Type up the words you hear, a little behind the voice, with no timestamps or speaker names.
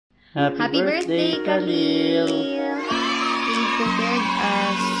Happy birthday, Kalil! We prepared a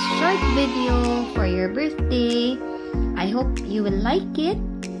short video for your birthday. I hope you will like it.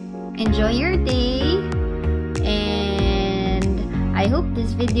 Enjoy your day. And I hope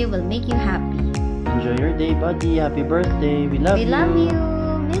this video will make you happy. Enjoy your day, buddy. Happy birthday. We love you. We love you.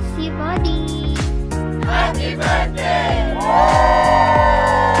 Miss you, buddy. Happy birthday!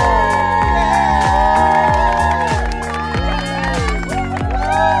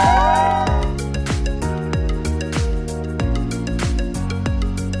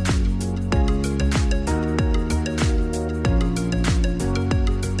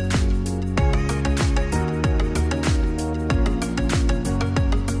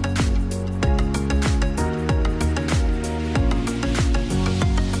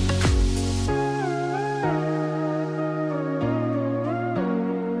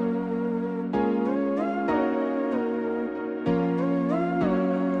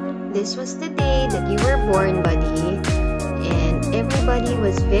 This was the day that you were born, buddy. And everybody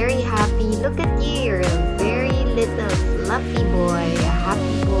was very happy. Look at you. You're a very little fluffy boy, a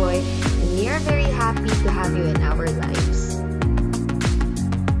happy boy. And we are very happy to have you in our lives.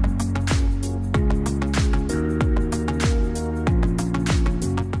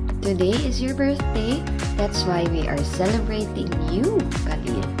 Today is your birthday. That's why we are celebrating you,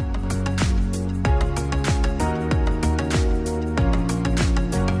 Kalil.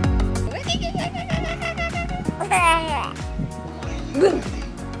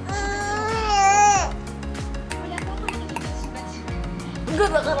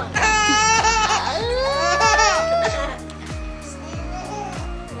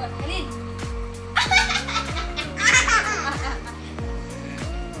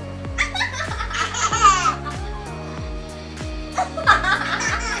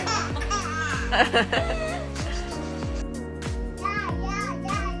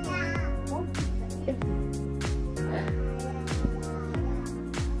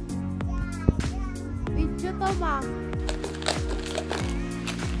 Video to, ma.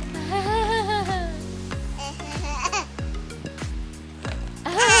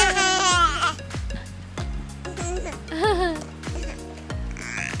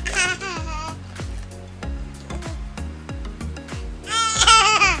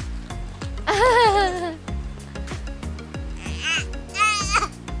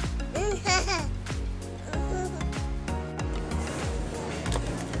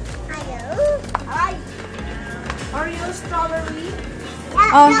 Oreo strawberry.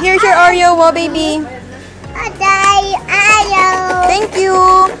 Oh, here's your Oreo, oh baby. Thank you.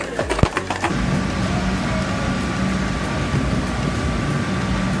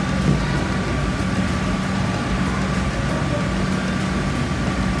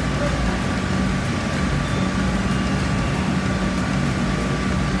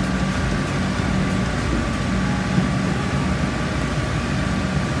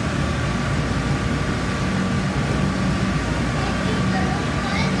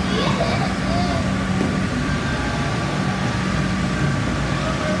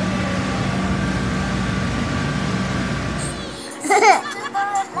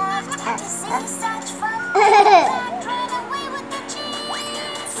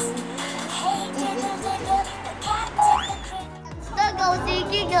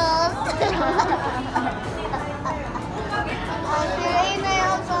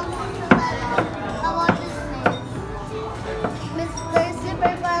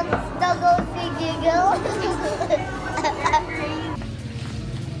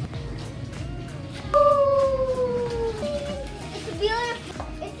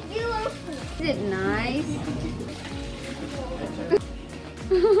 Is it nice?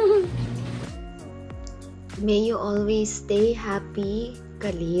 May you always stay happy,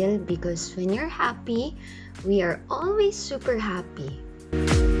 Kalil, because when you're happy, we are always super happy.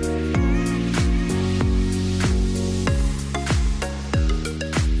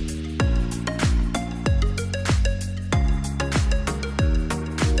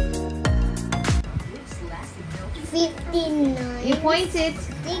 $59. You point it.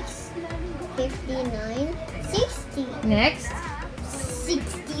 $59. $60. Next.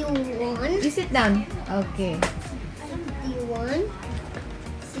 $61. You sit down. Okay. $61.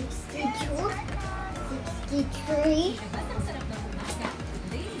 $62. $63.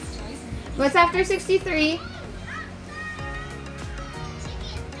 What's after 63?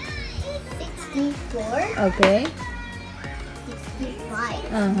 $64. Okay. $65.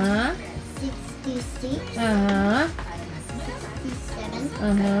 Uh-huh. $66. Uh-huh. $67.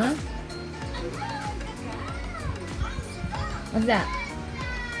 Uh-huh. What's that?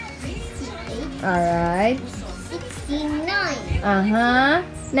 68. Alright. 69. 69.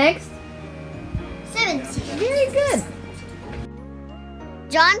 Next. 70. Very good.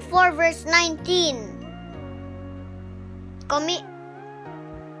 John 4 verse 19.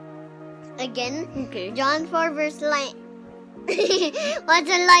 Again. Okay. John 4 verse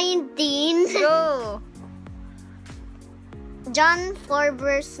What's a 19? Go. John 4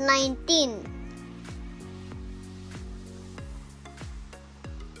 verse 19.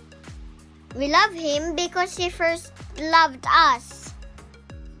 We love him because he first loved us.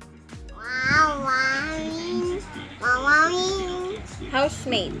 Wow, wow.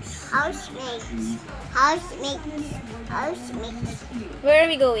 Housemates. Housemates. Where are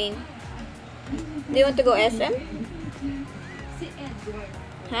we going? Do you want to go SM?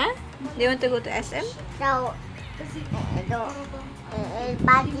 Huh? Do you want to go to SM? So,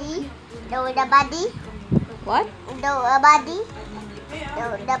 the body. What?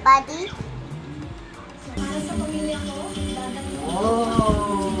 The body.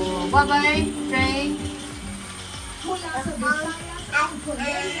 Oh. Bye-bye, Trey.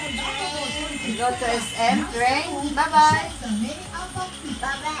 Go to SM, Trey. Bye-bye.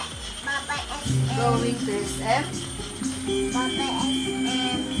 Bye-bye, Going to SM.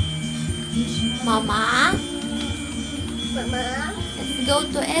 SM. Mama, Mama. let's go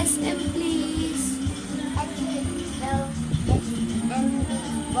to SM, please.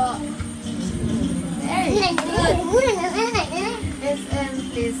 Very good. SM,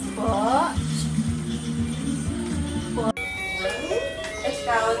 please po. Let's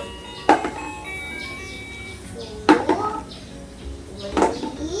count.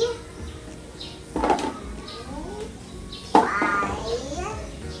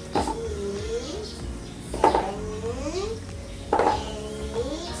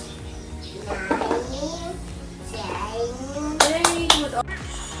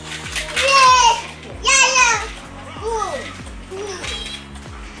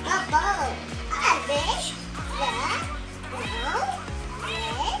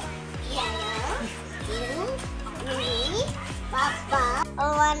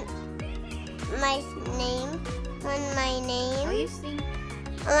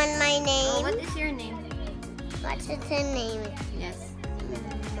 My name. What is your name? What's its name? Yes.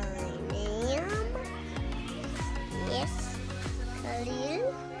 My name is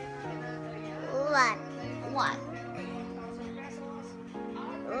Kalil.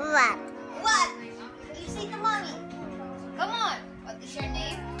 What? You say to mommy. Come on. What is your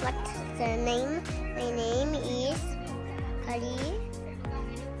name? What's the name? My name is Kalil.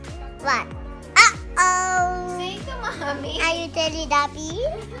 What? Uh-oh! Say to mommy. Are you Teletubby?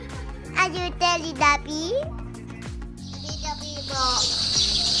 Teletubby po.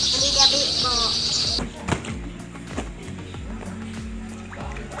 Teletubby po.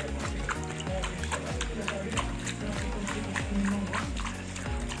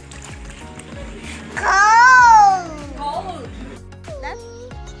 Cold.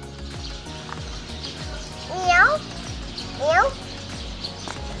 Meow.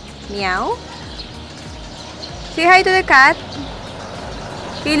 Meow. Say hi to the cat.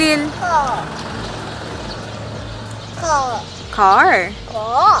 Kalil. Car.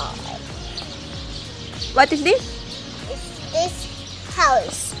 What is this? This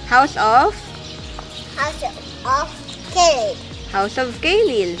house. House of? House of Kalil. House of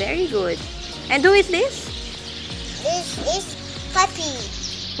Kalil. Very good. And who is this? This is Puppy.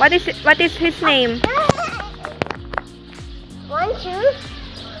 What is his name? 1, 2.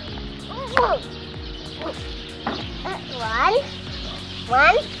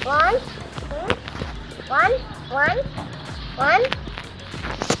 1.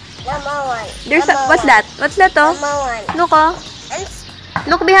 Number 1. There's a, what's that? What's that to? Number 1. Look oh.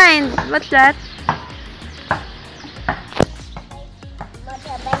 Look behind. What's that?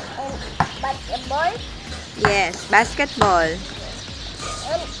 Basketball. Yes, basketball. And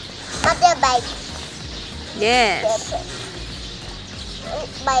motorbike. Yes. And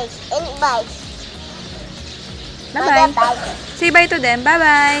bike. Bye-bye. Motorbike. Say bye to them.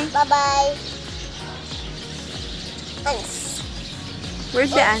 Bye-bye. Bye-bye. Ants.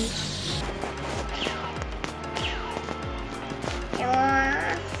 Where's the ant?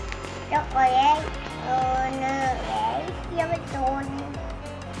 Chocolate.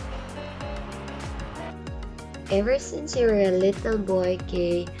 Ever since you were a little boy,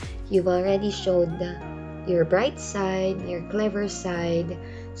 Kay, you've already showed your bright side, your clever side.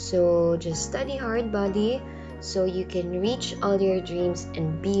 So just study hard, buddy, so you can reach all your dreams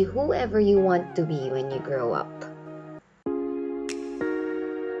and be whoever you want to be when you grow up.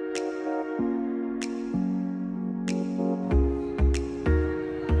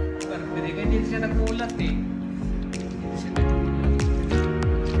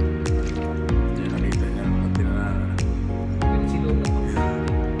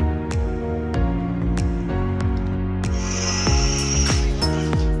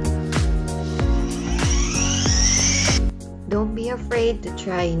 afraid to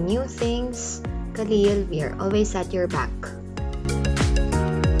try new things, Kalil, we are always at your back.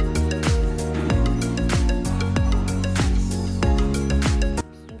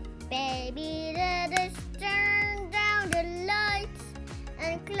 Baby, let us turn down the lights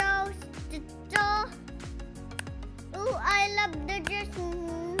and close the door. Ooh, I love the just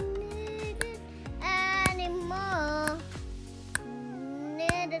need it anymore.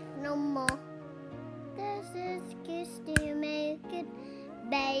 Need it no more. This is kiss to make it,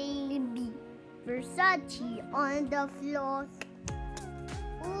 baby. Versace on the floor.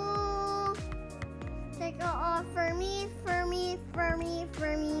 Ooh, take it off for me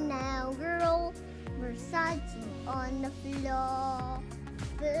now, girl. Versace on the floor.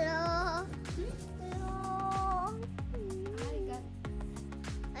 Floor.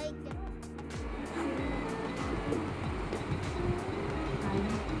 I got.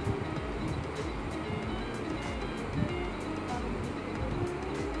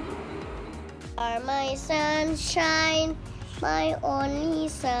 Are my sunshine, my only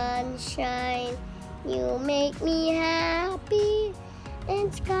sunshine. You make me happy,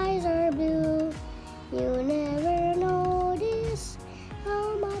 and skies are blue. You never notice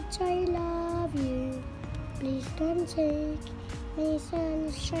how much I love you. Please don't take my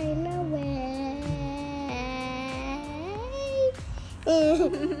sunshine away.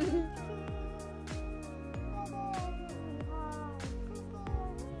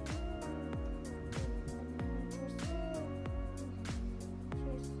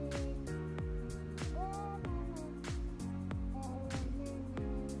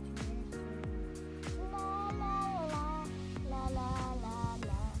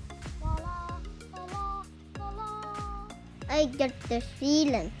 I get the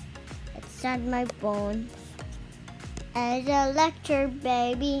feeling. It's at my bones. As a lecture,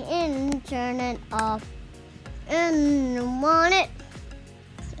 baby, and turn it off. And want it.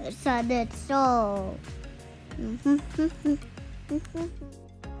 So that's all.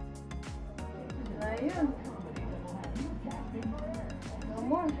 Ayun. No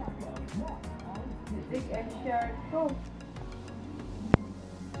more. Big extra coat.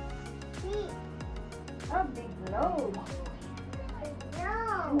 A big load.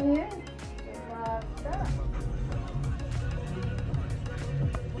 No. Yes. Basta.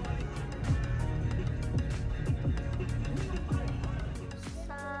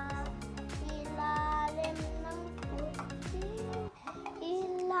 Sa ilalim ng puting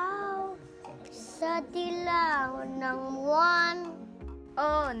ilaw, sa dilaw ng buwan.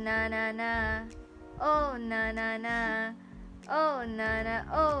 Oh na na na, oh na na na, oh na na,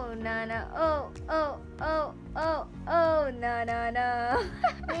 oh na na, oh oh oh oh oh na na na.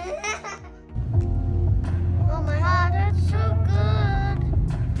 Oh my heart, it's so good.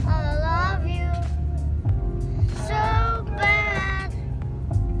 I love you so bad,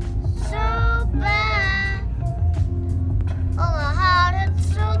 so bad. Oh my heart, it's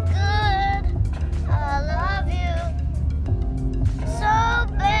so good. I love you so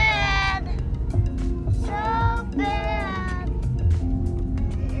bad, so bad.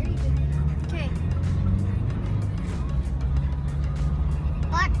 Okay.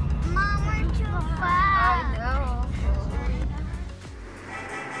 But Mom, we're too fast. I know.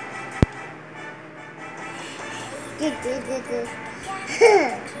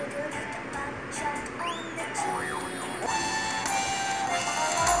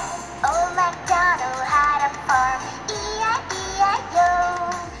 Old MacDonald had a farm, E-I-E-I-O.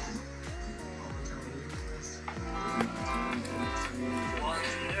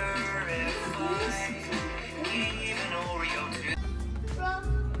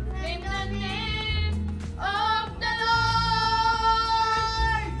 In the name of the Lord,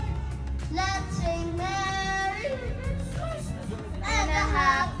 Let's sing merry and a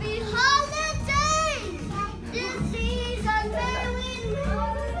happy holiday. This season may we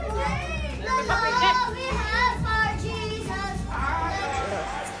know the love we have for Jesus.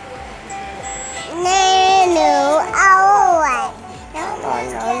 No, away.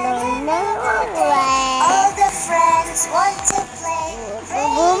 No, away. All the friends want to play.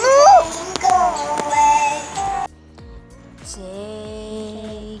 Go away.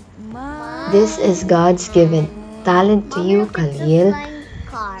 take my This is God's given talent to you, Kalil.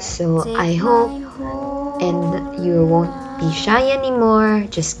 So I hope and you won't be shy anymore.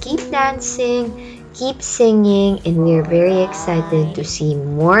 Just keep dancing, keep singing, and we're very excited to see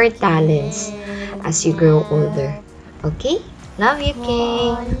more talents as you grow older. Okay? Love you,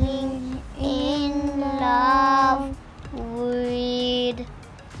 King. Falling in love with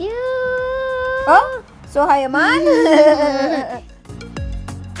you. Oh, so hi man.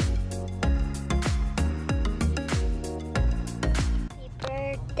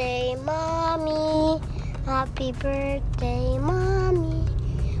 Happy birthday, mommy.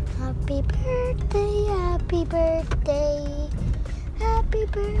 Happy birthday, happy birthday. Happy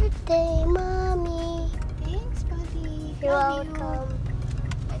birthday, mommy. Thanks, buddy. You're Love you. welcome.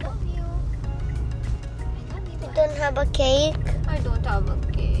 I love you. I love you. You don't have a cake? I don't have a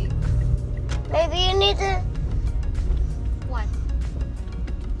cake. Maybe you need to. What?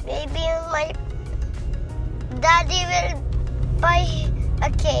 Maybe my daddy will buy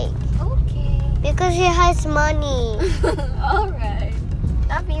a cake Okay. because he has money. Alright.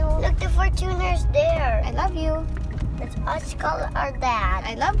 Love you. Look, the Fortuner's there. I love you. Let's us call our dad.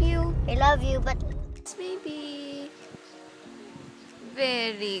 I love you. I love you, but Yes, baby.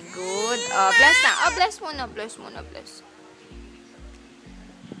 Very good. Oh, bless na. Oh, bless muna. Bless muna. Bless.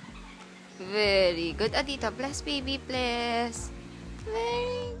 Very good. Tita, bless, baby. Bless.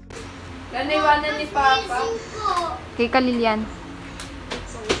 Very good. Naniwanan ni Papa. Kay Kalil yan.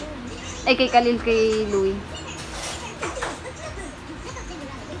 Ay, kay Kalil, kay Louie.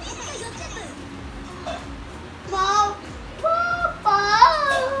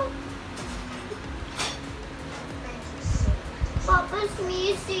 Papa's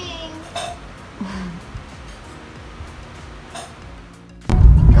missing.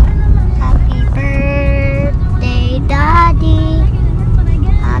 Happy birthday, Daddy.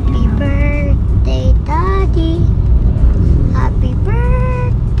 Happy birthday, Daddy. Happy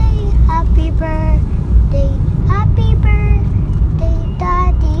birthday, happy birthday, happy birthday,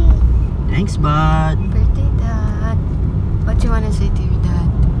 Daddy. Thanks, bud. Birthday, Dad. What you wanna say to your dad?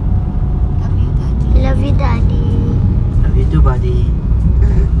 Love you, Daddy. Love you, Daddy. Love you too, buddy.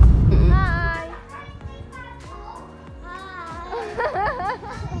 Hi.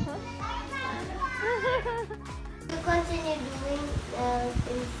 You continue doing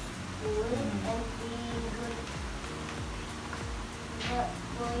in school and being good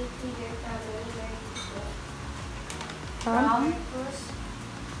boy to your family where you go. Campus,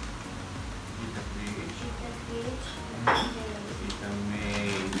 Cheetah Beach.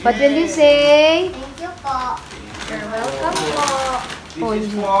 What will you say? Thank you po. You're welcome po. This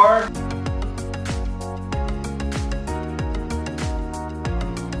is for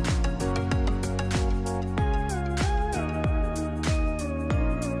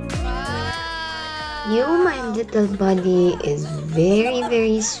You, my little buddy, is very,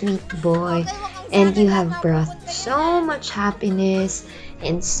 very sweet boy. And you have brought so much happiness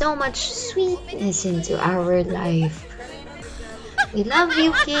and so much sweetness into our life. We love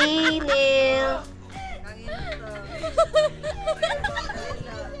you, Kalil.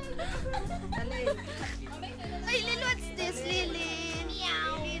 Ay, Lil, what's this, Lilin?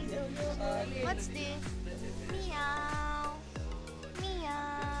 Meow. What's this? Meow.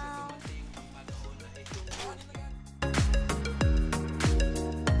 Meow.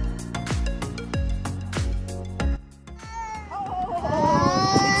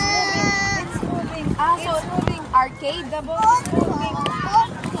 It's moving. Arcade. The ball is moving.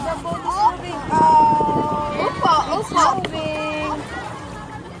 The ball is moving. Oh. Upo. It's moving.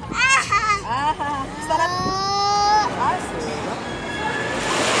 Sarap.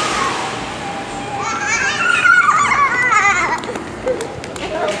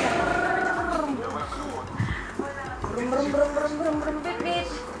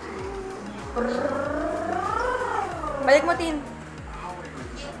 Balik mo, Tin.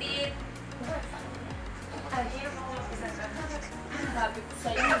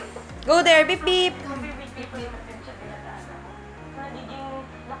 Go there, beep beep.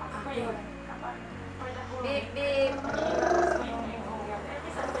 Beep beep.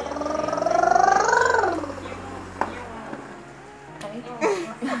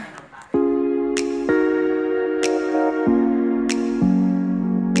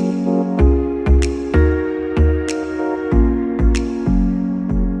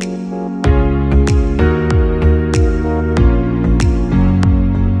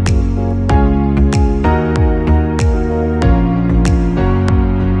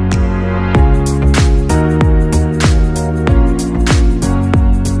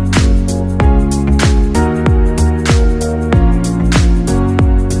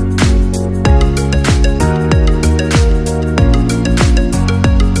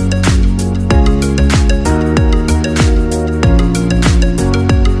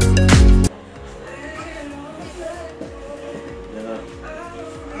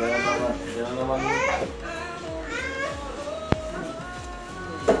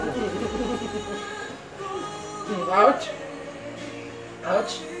 ouch.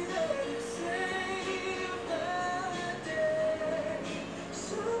 Ouch.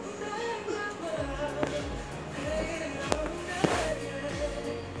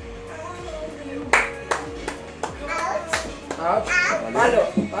 Ouch. Palo.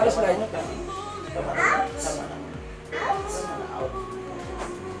 Palo slide.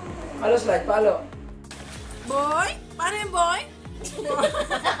 Palo slide. Palo. Boy? Paano yung boy?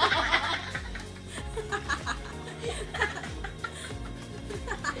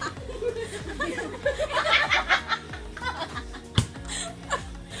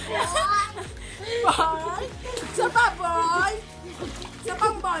 Boy? Isa pa, boy? Isa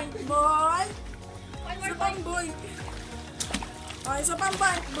pang boy? Boy? Isa pang boy? Oh, isa pang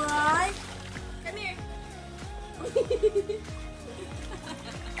boy? Boy? Come here.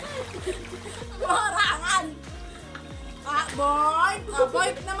 Marangan! Ah, boy! Ah,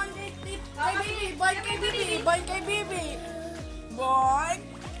 boy naman kay Bibi! Boy kay Bibi! Boy kay Bibi! Boy!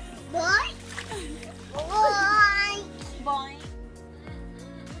 Boy? Boy? Boy!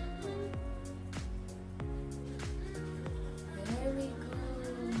 Very good.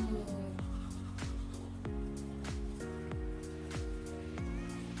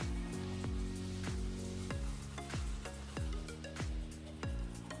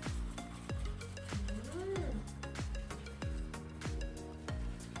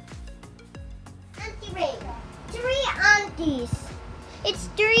 Auntie Ray. 3 aunties. It's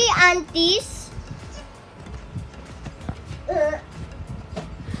 3 aunties.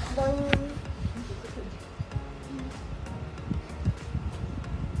 Boing.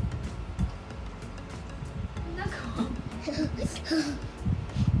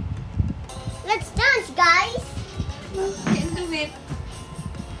 Let's dance, guys. Can do it.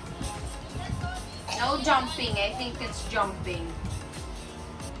 No jumping. I think it's jumping.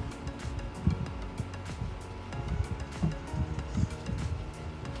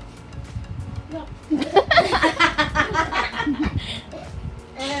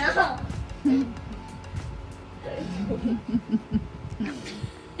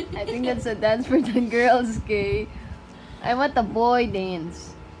 I think that's a dance for the girls, Kay. I want a boy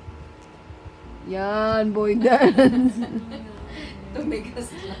dance. Yan, boy dance.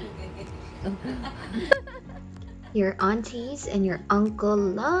 Your aunties and your uncle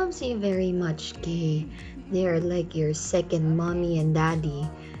loves you very much, Kay. They are like your second mommy and daddy.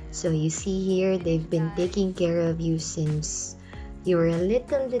 So you see here, they've been taking care of you since you were a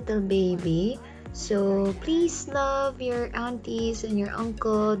little baby. So please love your aunties and your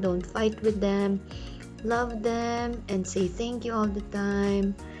uncle. Don't fight with them. Love them and say thank you all the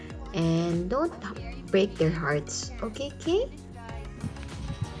time. And don't break their hearts. Okay, Kay?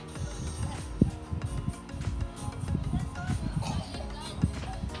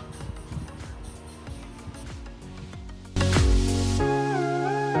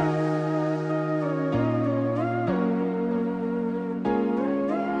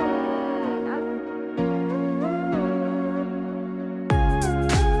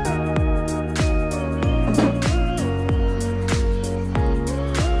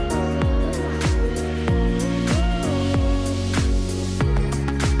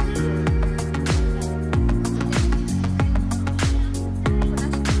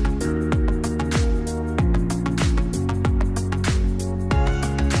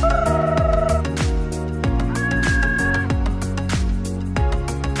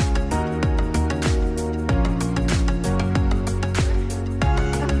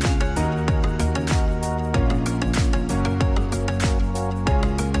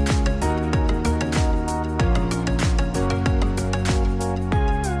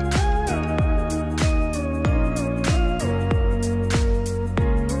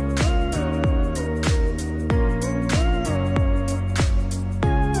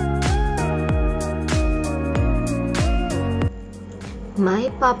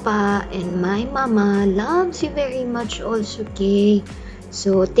 My papa and my mama loves you very much also, Kay.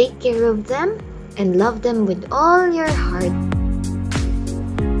 So take care of them and love them with all your heart.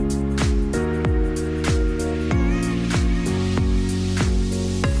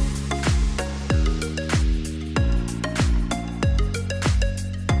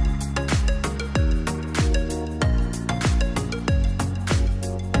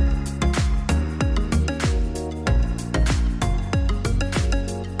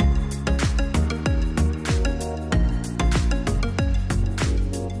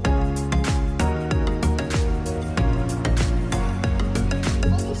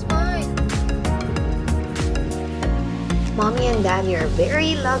 Mommy and Daddy are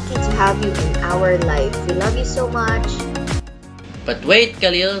very lucky to have you in our life. We love you so much. But wait,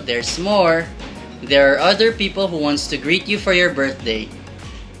 Kalil, there's more. There are other people who wants to greet you for your birthday.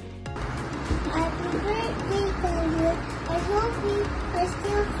 Happy birthday, Kalil. I hope we are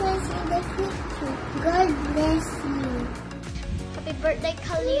still friends in the future. God bless you. Happy birthday,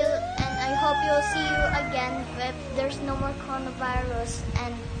 Kalil, and I I hope you'll see you again if there's no more coronavirus,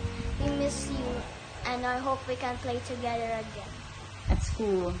 and we miss you, and I hope we can play together again. At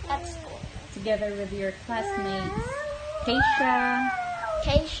school. At school. Together with your classmates. Keisha.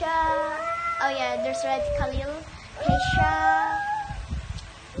 Keisha. Oh yeah, there's Kalil. Keisha.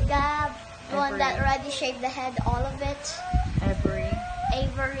 Gab. The one that already shaved the head, all of it. Avery.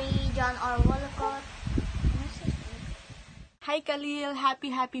 John R. Wolcott. Hi Kalil,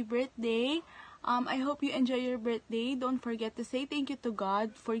 happy birthday. I hope you enjoy your birthday. Don't forget to say thank you to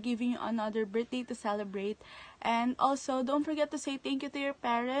God for giving you another birthday to celebrate. And also, don't forget to say thank you to your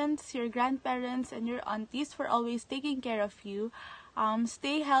parents, your grandparents, and your aunties for always taking care of you.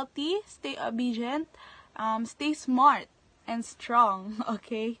 Stay healthy, stay obedient, stay smart and strong,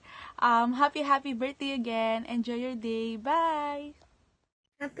 okay? Happy birthday again. Enjoy your day. Bye!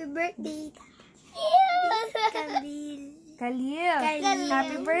 Happy birthday, Kalil. Kalil.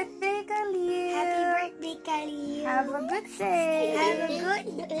 Happy birthday, Kalil. Happy birthday, Kalil. Have a good day. Have a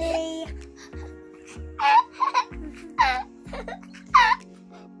good day.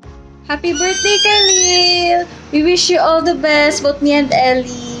 Happy birthday, Kalil! We wish you all the best, both me and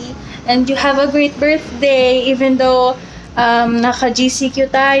Ellie. And you have a great birthday, even though naka-GCQ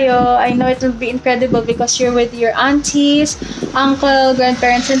tayo. I know it will be incredible because you're with your aunties, uncle,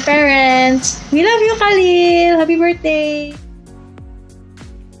 grandparents, and parents. We love you, Kalil! Happy birthday!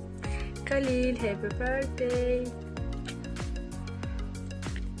 Kalil, happy birthday!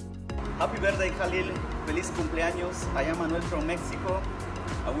 Happy birthday, Kalil. Feliz cumpleaños. I am Manuel from Mexico.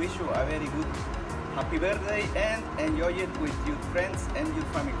 I wish you a very good happy birthday and enjoy it with your friends and your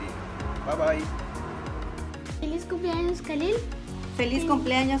family. Bye-bye. Feliz cumpleaños, Kalil. Feliz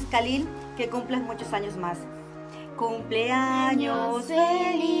cumpleaños, Kalil. Que cumplas muchos años más. Cumpleaños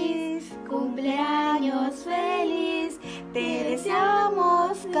feliz, cumpleaños feliz. Te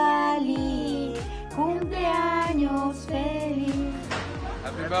deseamos, Kalil. Cumpleaños feliz.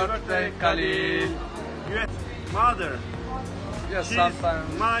 Happy birthday, Kalil. Yes, mother. Yes, she's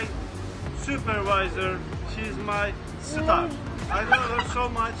sometimes. my supervisor. She's my star. I love her so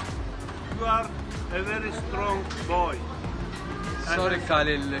much. You are a very strong boy. Sorry,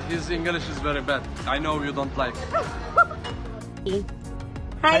 Kalil. His English is very bad. I know you don't like it.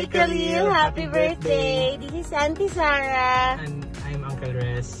 Hi, Kalil. Happy birthday. This is Auntie Sarah. And I'm Uncle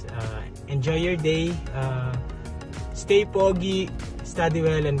Res. Enjoy your day. Stay pogi. Study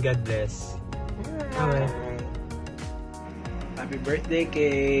well and God bless. Alright. Happy birthday,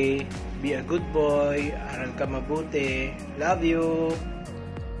 Kay. Be a good boy. Aral ka mabuti. Love you.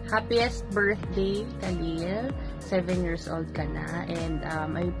 Happiest birthday, Kalil. 7 years old ka na. And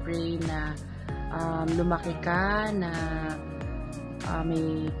I pray na lumaki ka, na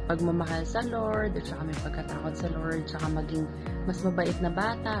may pagmamahal sa Lord, at saka may pagkatakot sa Lord, at saka maging mas mabait na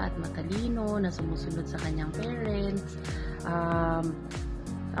bata at matalino, na sumusunod sa kanyang parents.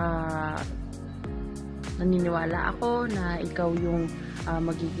 Naniniwala ako na ikaw yung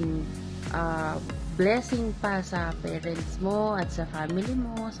magiging blessing pa sa parents mo at sa family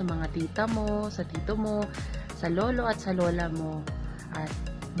mo, sa mga tita mo, sa tito mo, sa lolo at sa lola mo, at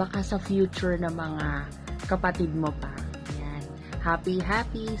baka sa future na mga kapatid mo pa. Yan. Happy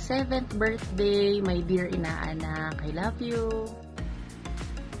 7th birthday, my dear inaanak. I love you.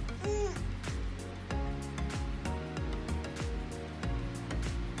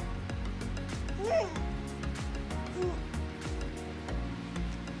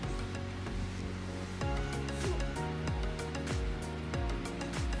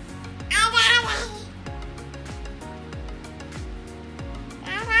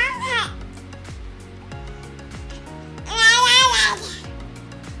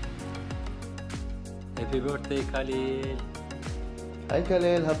 Happy birthday, Kalil. Hi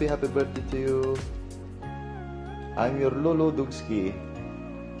Kalil, happy birthday to you. I'm your Lolo Dugski.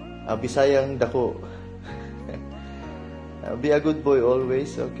 Bisayang dako. Be a good boy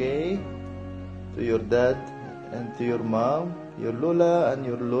always, okay? To your dad and to your mom, your Lola and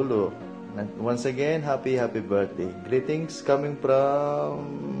your Lolo. And once again, happy birthday. Greetings coming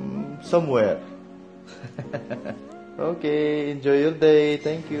from somewhere. Okay, enjoy your day.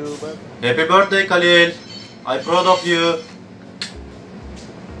 Thank you. Bye. Happy birthday, Kalil. I'm proud of you.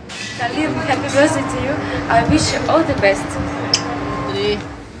 Kalil, happy birthday to you. I wish you all the best.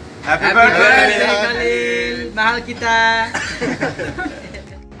 Happy birthday, Kalil. Mahal kita.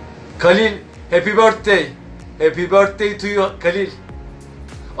 Kalil, happy birthday. Happy birthday to you, Kalil.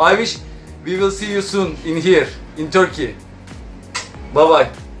 I wish we will see you soon in here, in Turkey. Bye-bye.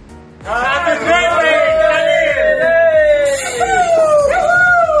 Happy birthday, Kalil!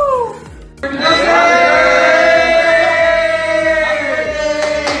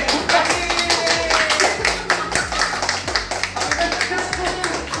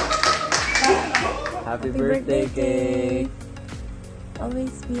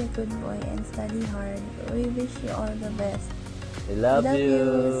 always be a good boy and study hard. We wish you all the best. I love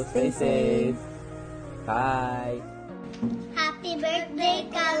you. Stay safe. Bye. Happy birthday,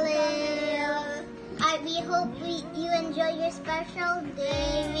 Kalil! We hope you enjoy your special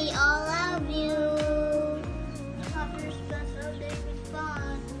day. We all love you. Have your special day with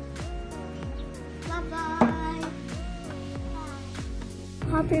fun. Bye-bye.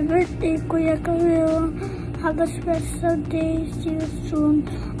 Happy birthday, Kuya Kalil. Have a special day. See you soon.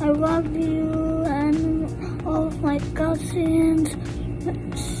 I love you and all of my cousins.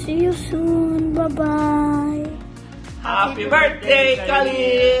 See you soon. Bye-bye. Happy birthday,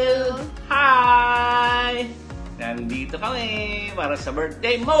 Kalil! Hi! Nandito kami para sa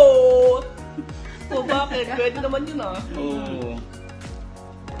birthday mo! O bakit? Pwede naman yun ah. Oh.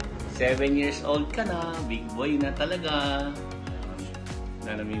 7 years old ka na, big boy na talaga.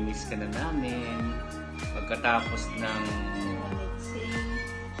 Na namimiss ka na namin. Pagkatapos ng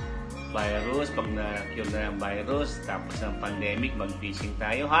virus, pag na-cure na ng virus, tapos ng pandemic, mag-fishing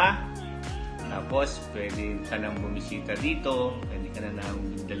tayo ha? Tapos, pwede ka nang bumisita dito, pwede ka na nang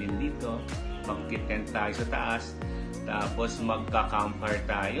dalhin dito, mag-tent tayo sa taas, tapos magka-campfire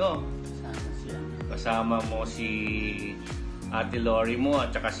tayo. Kasama mo si Ate Lori mo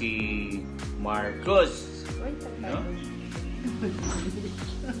at saka si Marcos. No?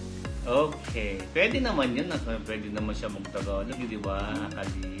 Okay. Pwede naman yun. Pwede naman siya mag-Tagalog, di ba,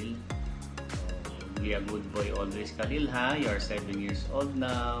 Kalil? Be a good boy always, Kalil, ha? You're 7 years old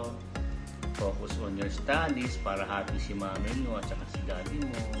now. Focus on your studies para happy si mami mo at saka si daddy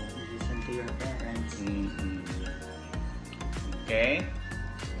mo. Listen to your parents. Okay?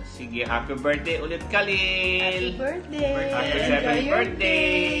 Sige, happy birthday ulit, Kalil! Happy birthday! Happy 7th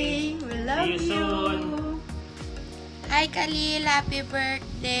birthday! We love you soon! Hi, Kalil! Happy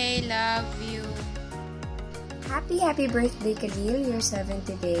birthday! Love you! Happy birthday, Kalil! You're 7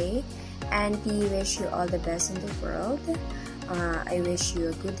 today. Auntie wish you all the best in the world. I wish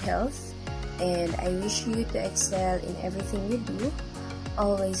you good health. And I wish you to excel in everything you do.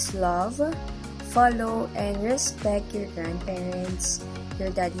 Always love, follow, and respect your grandparents,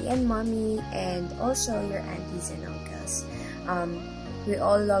 your daddy and mommy, and also your aunties and uncles. We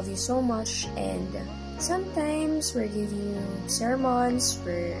all love you so much, and sometimes we're giving you sermons,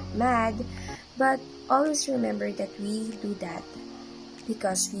 we're mad, but always remember that we do that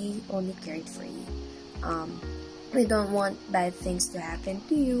because we only cared for you. We don't want bad things to happen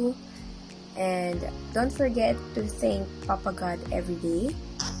to you. And don't forget to thank Papa God every day.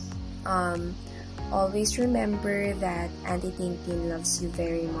 Always remember that Auntie Tintin loves you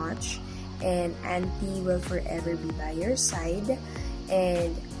very much, and Auntie will forever be by your side.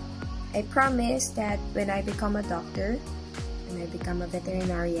 And I promise that when I become a doctor, when I become a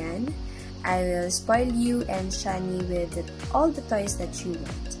veterinarian, I will spoil you and Shani with all the toys that you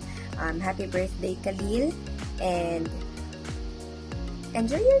want. Happy birthday, Kalil, and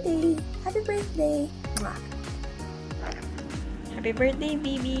enjoy your day. Happy birthday! Mwah. Happy birthday,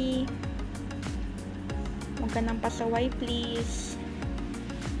 baby! Huwag ka nang pasaway, please.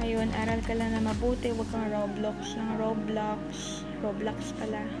 Ngayon, aral ka lang na mabuti. Huwag kang Roblox ng Roblox. Roblox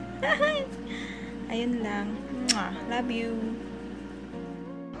pala. Ayun lang. Mwah. Love you!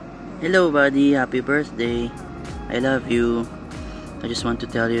 Hello, buddy. Happy birthday. I love you. I just want to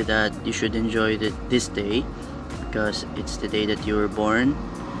tell you that you should enjoy this day because it's the day that you were born.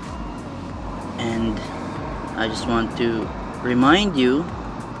 And I just want to remind you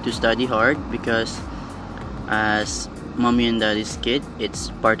to study hard because as mommy and daddy's kid, it's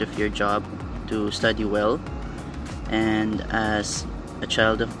part of your job to study well. And as a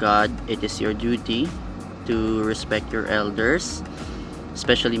child of God, it is your duty to respect your elders,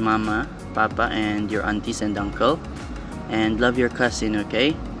 especially mama, papa, and your aunties and uncle. And love your cousin,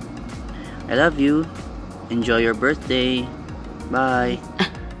 okay? I love you. Enjoy your birthday. Bye.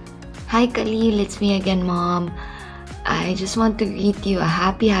 Hi Kalil, it's me again, Mom. I just want to greet you a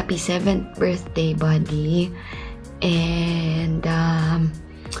happy 7th birthday, buddy. And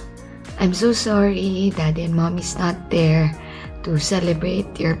I'm so sorry Daddy and Mommy's not there to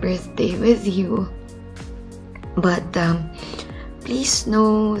celebrate your birthday with you. But please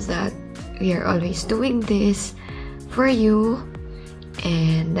know that we are always doing this for you.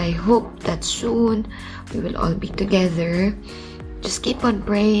 And I hope that soon we will all be together. Just keep on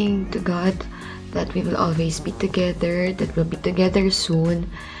praying to God that we will always be together, that we'll be together soon.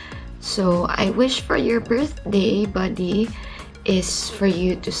 So I wish for your birthday, buddy, is for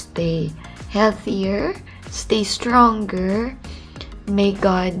you to stay healthier, stay stronger. May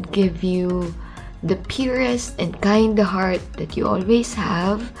God give you the purest and kind heart that you always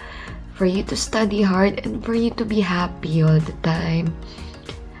have, for you to study hard and for you to be happy all the time.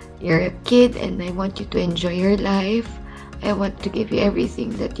 You're a kid and I want you to enjoy your life. I want to give you everything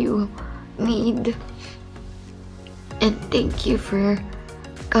that you need. And thank you for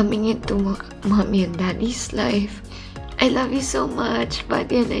coming into mommy and daddy's life. I love you so much,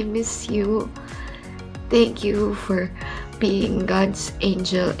 buddy, and I miss you. Thank you for being God's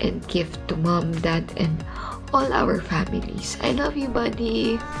angel and gift to mom, dad, and all our families. I love you,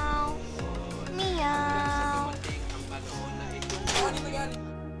 buddy.